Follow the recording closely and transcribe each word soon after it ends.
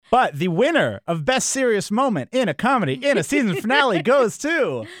But the winner of Best Serious Moment in a Comedy in a Season Finale goes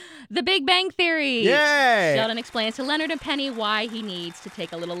to... The Big Bang Theory. Yay! Sheldon explains to Leonard and Penny why he needs to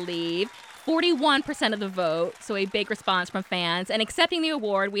take a little leave. 41% of the vote, so a big response from fans. And accepting the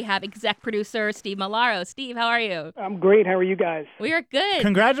award, we have exec producer Steve Malaro. Steve, how are you? I'm great. How are you guys? We are good.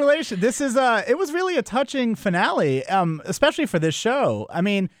 Congratulations. This is it was really a touching finale, especially for this show. I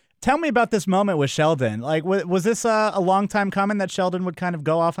mean, tell me about this moment with Sheldon. Like, was this a long time coming that Sheldon would kind of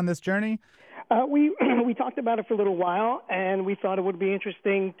go off on this journey? We talked about it for a little while, and we thought it would be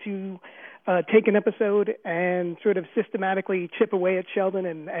interesting to take an episode and sort of systematically chip away at Sheldon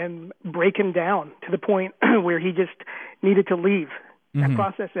and break him down to the point where he just needed to leave and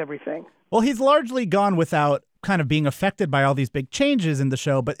process everything. Well, he's largely gone without kind of being affected by all these big changes in the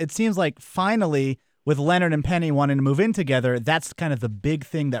show, but it seems like finally, with Leonard and Penny wanting to move in together, that's kind of the big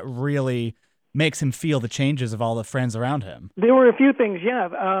thing that really makes him feel the changes of all the friends around him. There were a few things, yeah.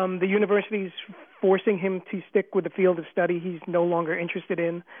 The university's forcing him to stick with the field of study he's no longer interested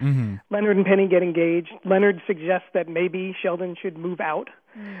in. Leonard and Penny get engaged. Leonard suggests that maybe Sheldon should move out.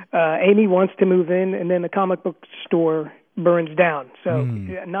 Amy wants to move in, and then the comic book store burns down. So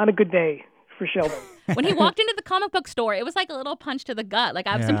not a good day for Sheldon. When he walked into the comic book store, it was like a little punch to the gut. Like,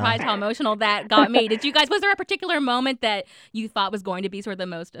 I'm surprised how emotional that got me. Was there a particular moment that you thought was going to be sort of the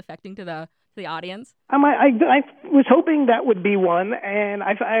most affecting to the audience? I was hoping that would be one, and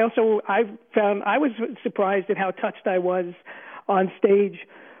I was surprised at how touched I was on stage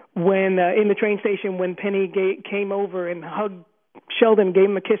when in the train station when Penny came over and hugged Sheldon, gave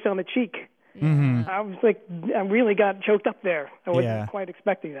him a kiss on the cheek. I was like, I really got choked up there. I wasn't quite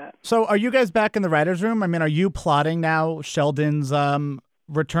expecting that. So, are you guys back in the writers' room? I mean, are you plotting now Sheldon's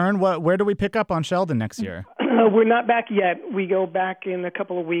return? Where do we pick up on Sheldon next year? We're not back yet. We go back in a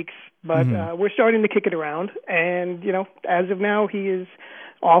couple of weeks, but we're starting to kick it around. And, as of now, he is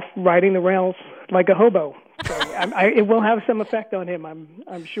off riding the rails like a hobo. So it will have some effect on him,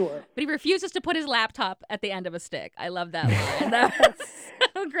 I'm sure. But he refuses to put his laptop at the end of a stick. I love that line. That's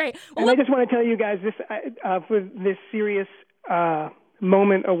so great. Well, and I just want to tell you guys this for this serious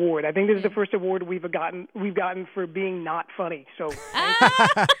moment award. I think this is the first award we've gotten for being not funny. So.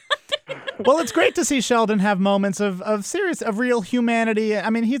 Well, it's great to see Sheldon have moments of real humanity. I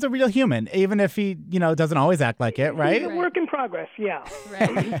mean, he's a real human, even if he, doesn't always act like it, right? He's a work in progress, yeah.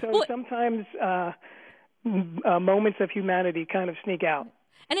 Right. So sometimes moments of humanity kind of sneak out.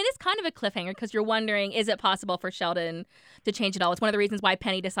 And it is kind of a cliffhanger because you're wondering, is it possible for Sheldon to change it all? It's one of the reasons why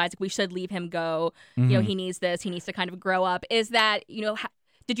Penny decides we should leave him go. He needs this. He needs to kind of grow up. Is that,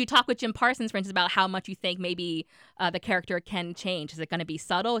 did you talk with Jim Parsons, for instance, about how much you think maybe the character can change? Is it going to be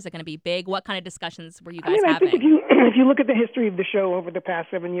subtle? Is it going to be big? What kind of discussions were you guys having? I think if you look at the history of the show over the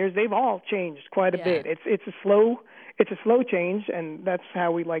past 7 years, they've all changed quite a bit. It's a slow change, and that's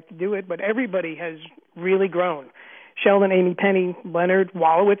how we like to do it. But everybody has really grown. Sheldon, Amy, Penny, Leonard,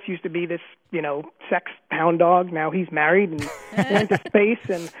 Wallowitz used to be this, sex hound dog. Now he's married and went to space.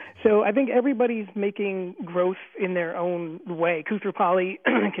 And so I think everybody's making growth in their own way. Koothrappali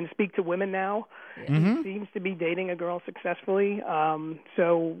can speak to women now. He seems to be dating a girl successfully.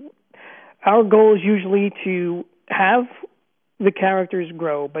 So our goal is usually to have the characters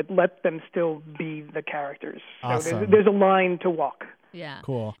grow, but let them still be the characters. Awesome. So there's a line to walk. Yeah.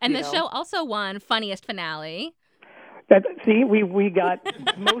 Cool. And the show also won Funniest Finale. We got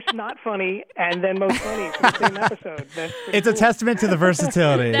most not funny and then most funny for the same episode. It's a testament to the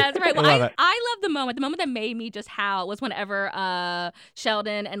versatility. That's right. Well, I love it. I love the moment. The moment that made me just howl was whenever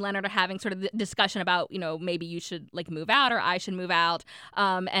Sheldon and Leonard are having sort of the discussion about, maybe you should move out or I should move out.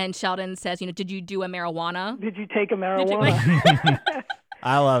 And Sheldon says, did you do a marijuana? Did you take a marijuana?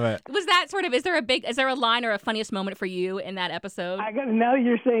 I love it. Was that sort of, is there a line or a funniest moment for you in that episode? Now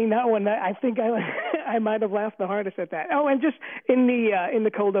you're saying that one, I think I might have laughed the hardest at that. Oh, and just in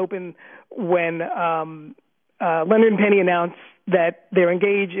the cold open when Leonard and Penny announce that they're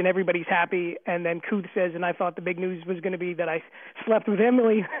engaged and everybody's happy, and then Kuth says, and I thought the big news was going to be that I slept with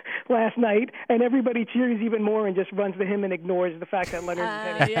Emily last night, and everybody cheers even more and just runs to him and ignores the fact that Leonard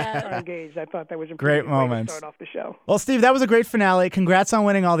and Penny are engaged. I thought that was a great way moment to start off the show. Well, Steve, that was a great finale. Congrats on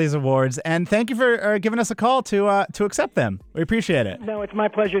winning all these awards, and thank you for giving us a call to accept them. We appreciate it. No, it's my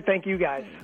pleasure. Thank you, guys.